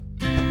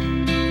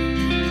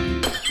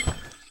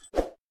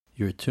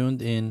You're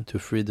tuned in to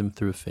Freedom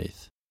Through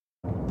Faith.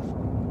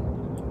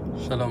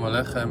 Shalom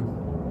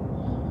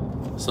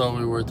Aleichem. So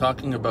we were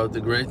talking about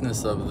the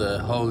greatness of the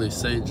holy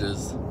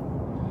sages,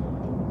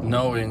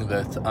 knowing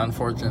that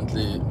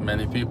unfortunately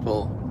many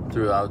people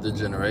throughout the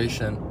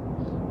generations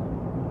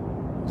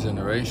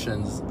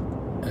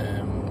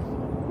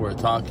were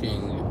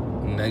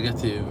talking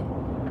negative,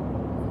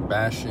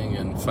 bashing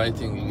and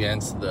fighting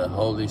against the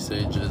holy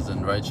sages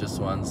and righteous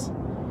ones.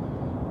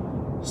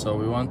 So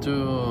we want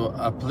to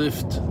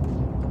uplift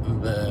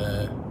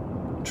the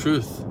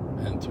truth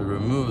and to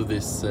remove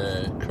this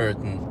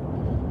curtain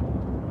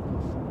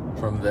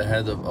from the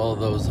head of all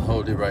those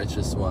holy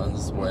righteous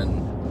ones,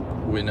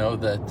 when we know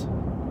that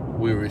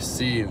we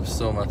receive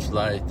so much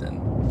light and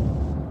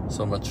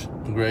so much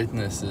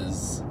greatness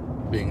is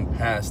being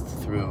passed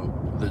through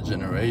the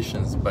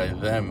generations by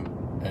them,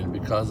 and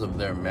because of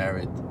their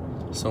merit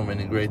so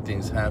many great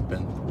things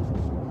happen.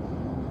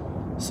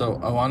 So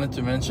I wanted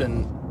to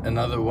mention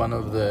another one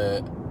of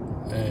the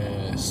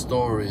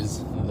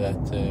stories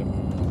that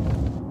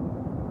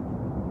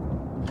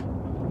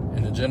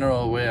in a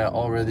general way I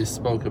already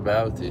spoke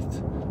about it.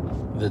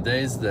 The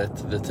days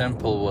that the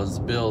temple was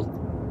built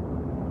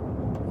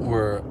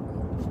were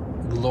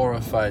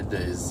glorified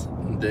days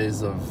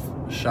of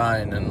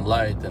shine and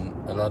light and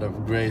a lot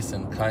of grace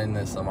and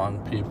kindness among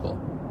people.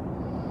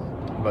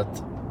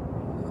 But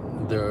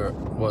there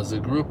was a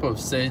group of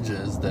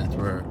sages that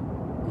were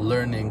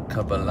learning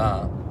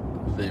Kabbalah.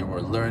 They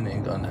were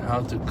learning on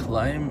how to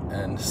climb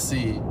and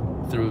see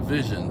through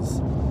visions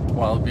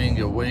while being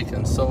awake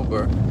and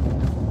sober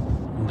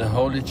the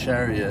holy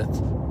chariot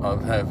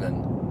of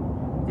heaven.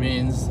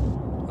 Means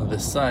the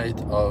sight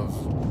of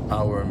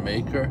our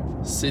Maker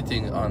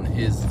sitting on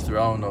his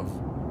throne of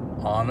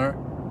honor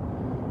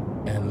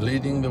and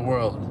leading the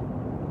world,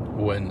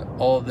 when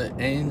all the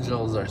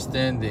angels are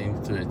standing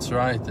to its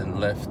right and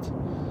left.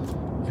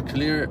 A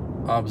clear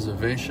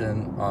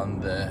observation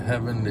on the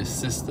heavenly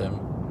system,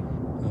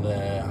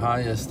 the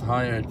highest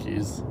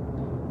hierarchies,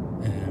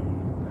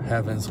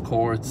 heaven's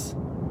courts,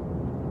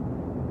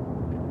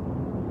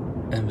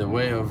 and the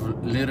way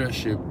of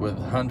leadership with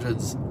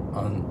hundreds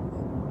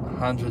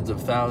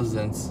of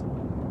thousands,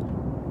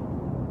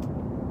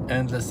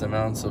 endless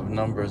amounts of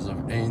numbers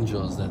of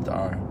angels that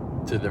are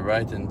to the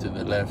right and to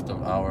the left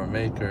of our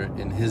Maker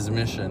in his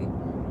mission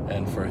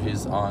and for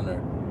his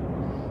honor.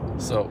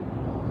 So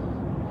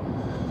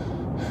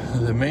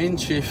the main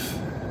chief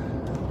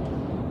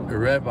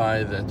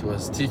rabbi that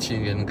was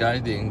teaching and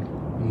guiding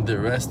the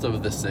rest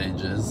of the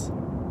sages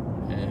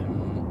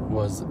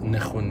was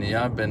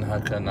Nechuniah ben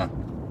Hakana.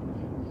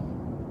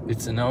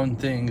 It's a known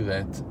thing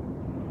that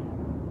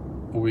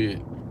we,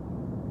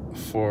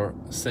 for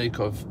sake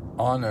of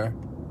honor,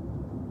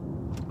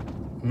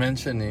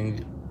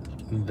 mentioning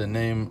the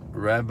name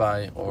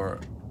Rabbi or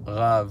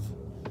Rav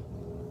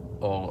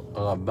or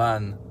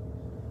Rabban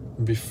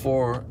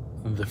before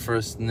the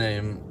first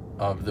name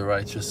of the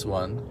righteous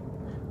one,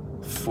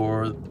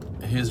 for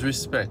his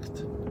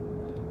respect.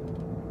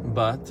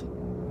 But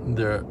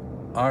there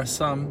are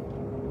some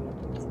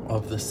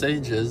of the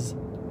sages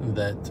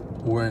that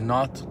were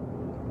not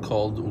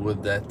called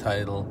with that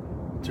title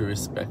to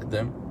respect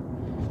them,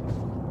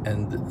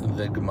 and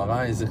the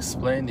Gemara is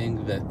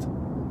explaining that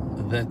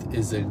that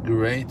is a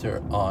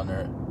greater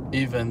honor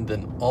even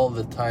than all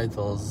the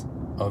titles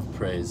of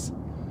praise,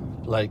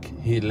 like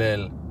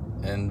Hillel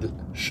and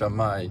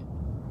Shammai.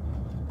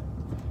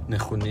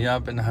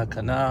 Nechuniah ben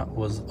Hakana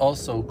was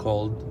also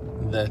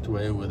called that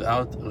way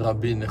without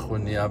Rabbi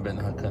Nechuniah ben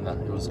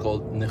Hakana. He was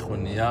called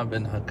Nechuniah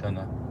ben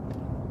Hakana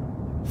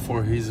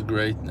for his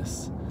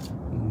greatness,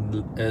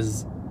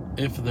 as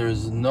if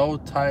there's no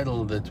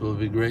title that will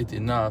be great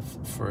enough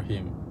for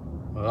him.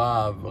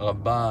 Rav,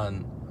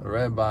 Rabban,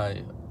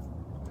 Rabbi,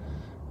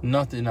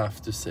 not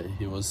enough to say.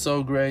 He was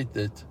so great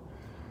that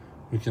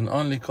we can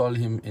only call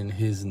him in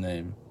his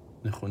name,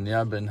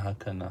 Nechuniah ben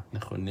Hakana.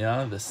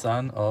 Nechuniah, the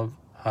son of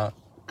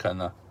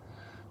Hakana.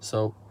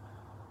 So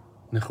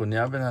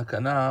Nechuniah ben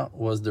Hakana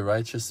was the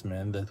righteous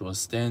man that was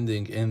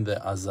standing in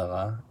the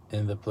Azara,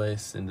 in the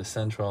place, in the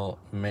central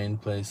main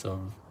place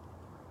of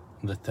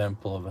the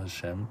temple of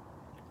Hashem.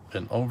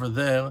 And over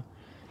there,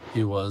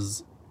 he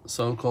was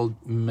so-called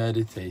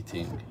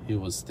meditating. He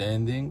was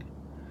standing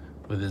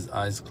with his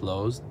eyes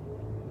closed,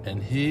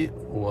 and he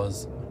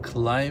was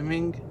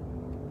climbing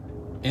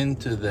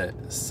into the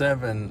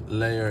 7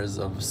 layers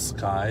of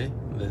sky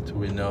that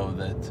we know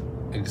that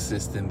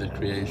exist in the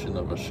creation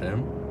of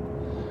Hashem.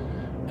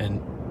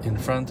 And in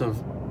front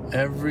of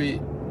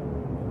every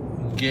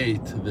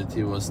gate that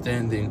he was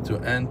standing to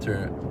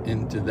enter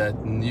into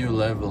that new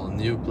level,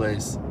 new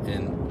place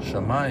in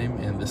Shamayim,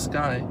 in the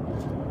sky,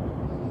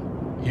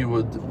 he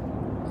would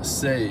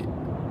say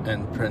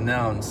and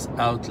pronounce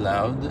out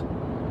loud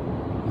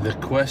the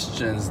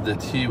questions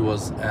that he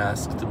was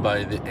asked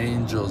by the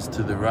angels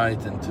to the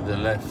right and to the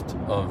left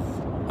of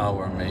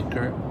our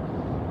Maker,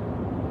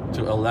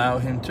 to allow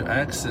him to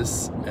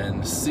access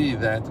and see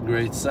that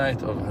great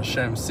sight of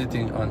Hashem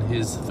sitting on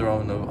his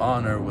throne of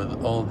honor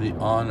with all the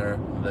honor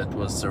that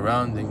was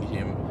surrounding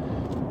him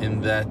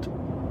in that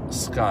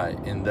sky,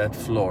 in that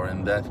floor,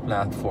 in that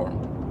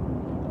platform.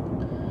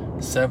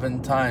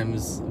 7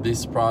 times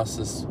this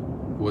process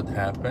would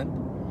happen.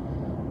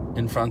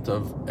 In front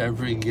of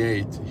every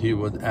gate, he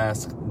would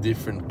ask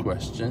different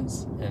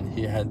questions, and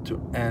he had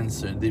to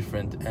answer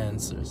different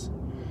answers.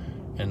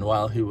 And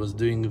while he was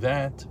doing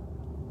that,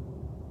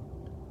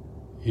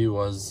 he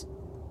was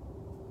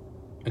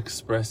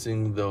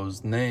expressing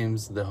those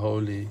names, the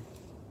holy,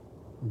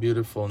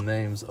 beautiful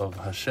names of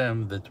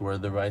Hashem that were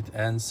the right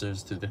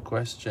answers to the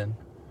question.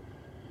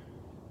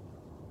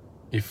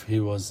 If he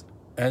was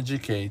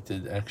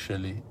educated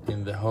actually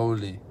in the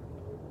holy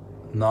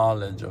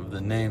knowledge of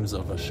the names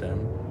of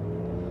Hashem,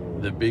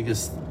 the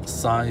biggest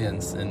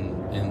science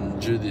in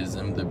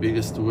Judaism, the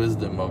biggest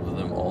wisdom of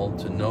them all,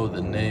 to know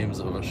the names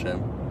of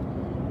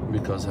Hashem,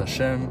 because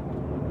Hashem,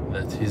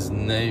 that his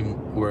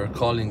name, we're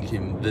calling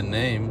him the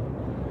name,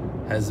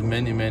 has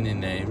many, many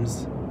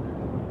names,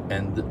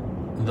 and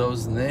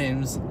those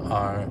names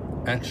are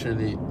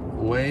actually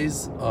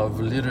ways of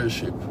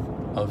leadership,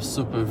 of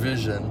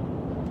supervision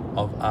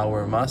of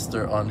our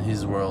master on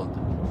his world.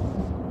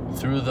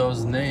 Through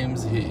those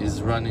names, he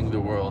is running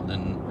the world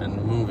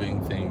and moving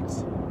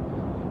things.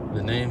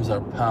 The names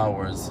are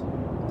powers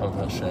of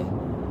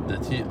Hashem,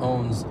 that he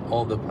owns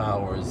all the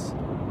powers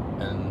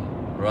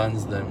and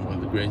runs them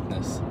with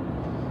greatness.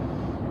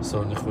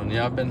 So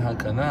Nechunya ben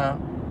Hakana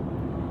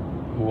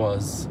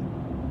was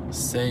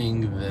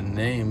saying the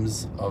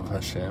names of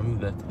Hashem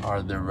that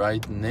are the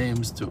right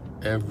names to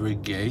every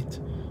gate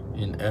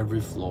in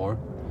every floor,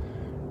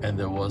 and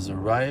there was a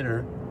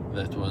writer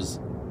that was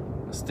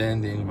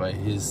standing by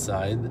his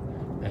side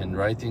and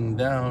writing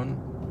down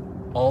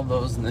all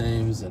those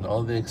names and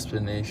all the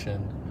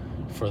explanation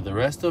for the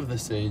rest of the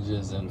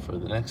sages and for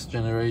the next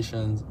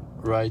generation's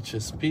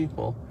righteous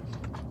people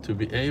to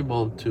be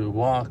able to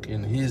walk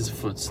in his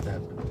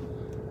footsteps.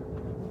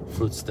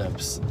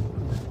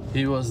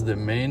 He was the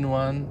main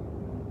one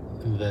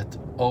that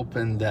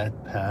opened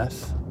that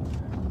path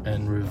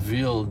and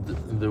revealed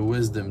the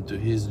wisdom to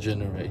his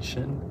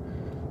generation.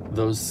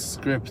 Those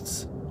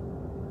scripts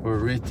were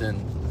written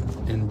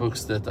in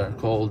books that are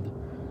called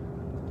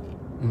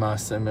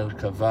Maaseh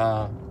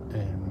Merkava,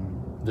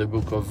 the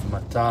book of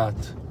Matat,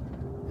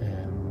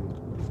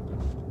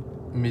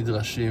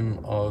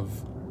 Midrashim of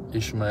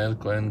Ishmael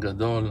Kohen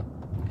Gadol,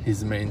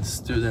 his main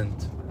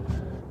student,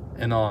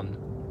 and on.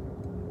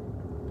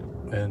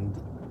 And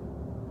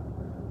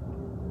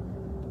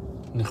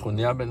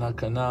Nechunya ben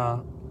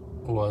Hakana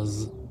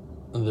was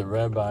the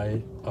rabbi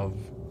of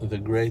the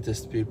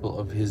greatest people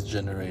of his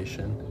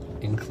generation,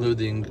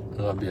 including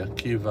Rabbi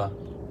Akiva,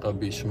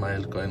 Rabbi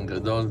Ishmael Kohen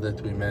Gadol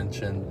that we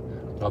mentioned,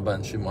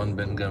 Rabban Shimon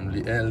ben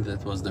Gamliel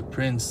that was the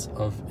prince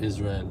of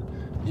Israel,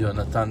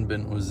 Yonatan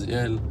ben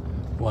Uziel,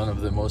 one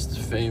of the most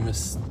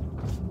famous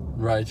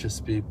righteous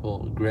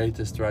people,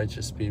 greatest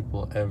righteous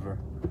people ever.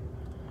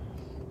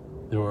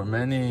 There were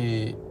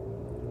many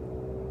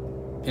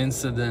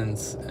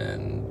incidents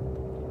and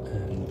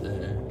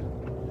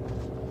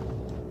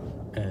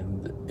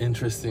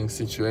interesting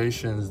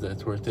situations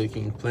that were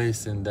taking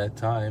place in that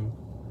time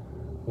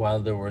while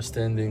they were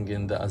standing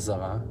in the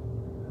Azara.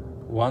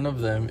 One of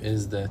them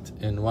is that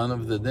in one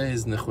of the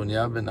days,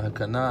 Nechunya ben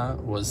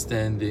Hakana was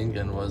standing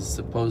and was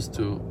supposed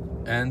to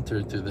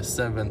enter to the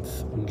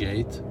 7th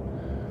gate,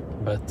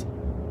 but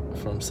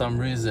from some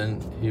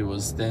reason he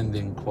was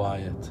standing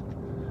quiet.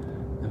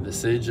 And the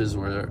sages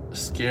were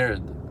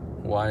scared.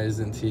 Why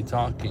isn't he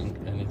talking?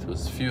 And it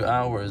was few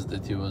hours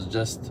that he was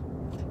just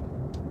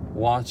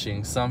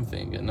watching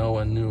something and no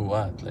one knew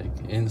what, like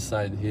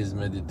inside his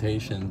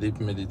meditation, deep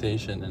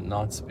meditation, and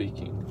not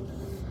speaking.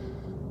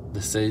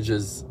 The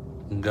sages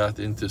got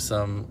into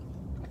some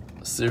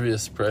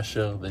serious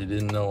pressure. They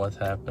didn't know what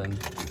happened.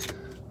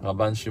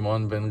 Rabban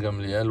Shimon ben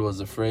Gamliel was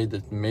afraid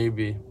that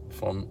maybe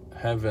from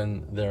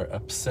heaven they're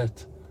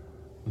upset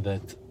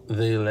that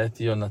they let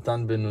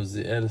Yonatan ben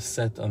Uziel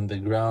sit on the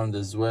ground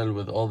as well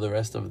with all the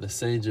rest of the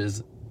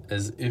sages,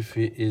 as if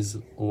he is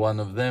one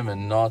of them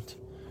and not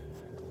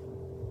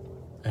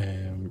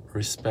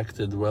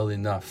respected well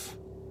enough.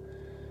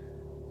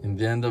 In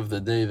the end of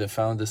the day, they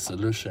found a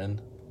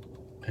solution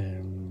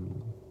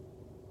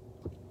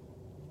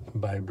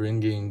by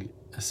bringing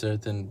a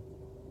certain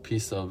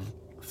piece of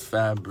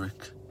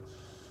fabric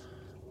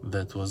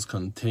that was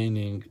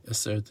containing a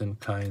certain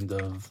kind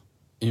of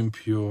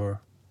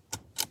impure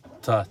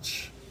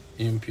touch,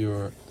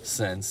 impure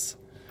sense,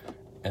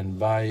 and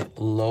by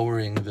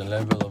lowering the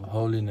level of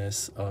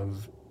holiness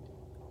of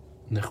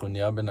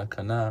Nechunya ben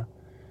Hakana,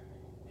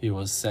 he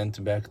was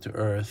sent back to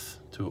earth,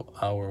 to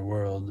our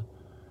world,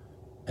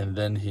 and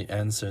then he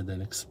answered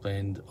and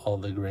explained all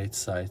the great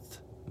sight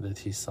that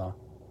he saw.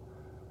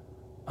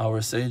 Our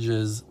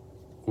sages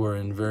were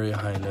in very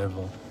high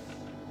level,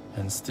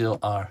 and still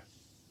are,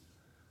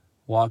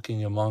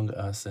 walking among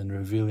us and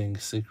revealing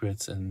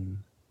secrets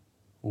and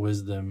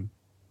wisdom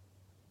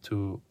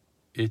to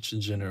each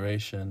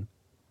generation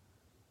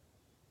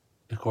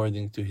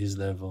according to his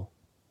level.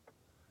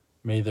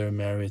 May their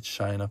merit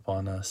shine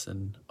upon us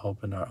and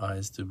open our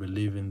eyes to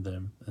believe in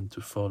them and to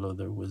follow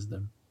their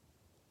wisdom.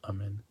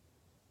 Amen.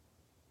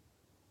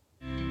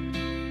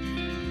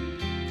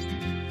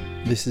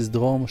 This is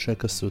Dror Moshe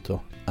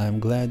Kasuto. I am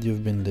glad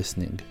you've been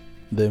listening.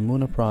 The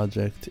Emunah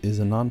Project is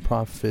a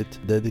non-profit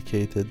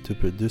dedicated to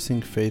producing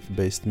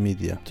faith-based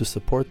media. To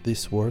support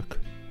this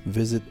work,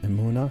 visit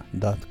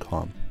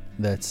emunah.com.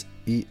 That's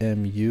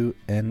EMUNAH.com.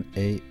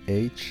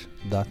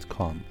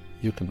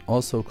 You can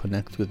also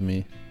connect with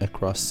me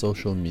across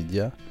social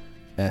media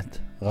at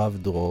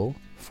Rav Dror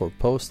for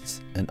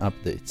posts and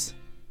updates.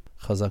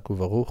 Chazak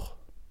u'Baruch,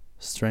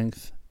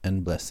 strength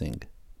and blessing.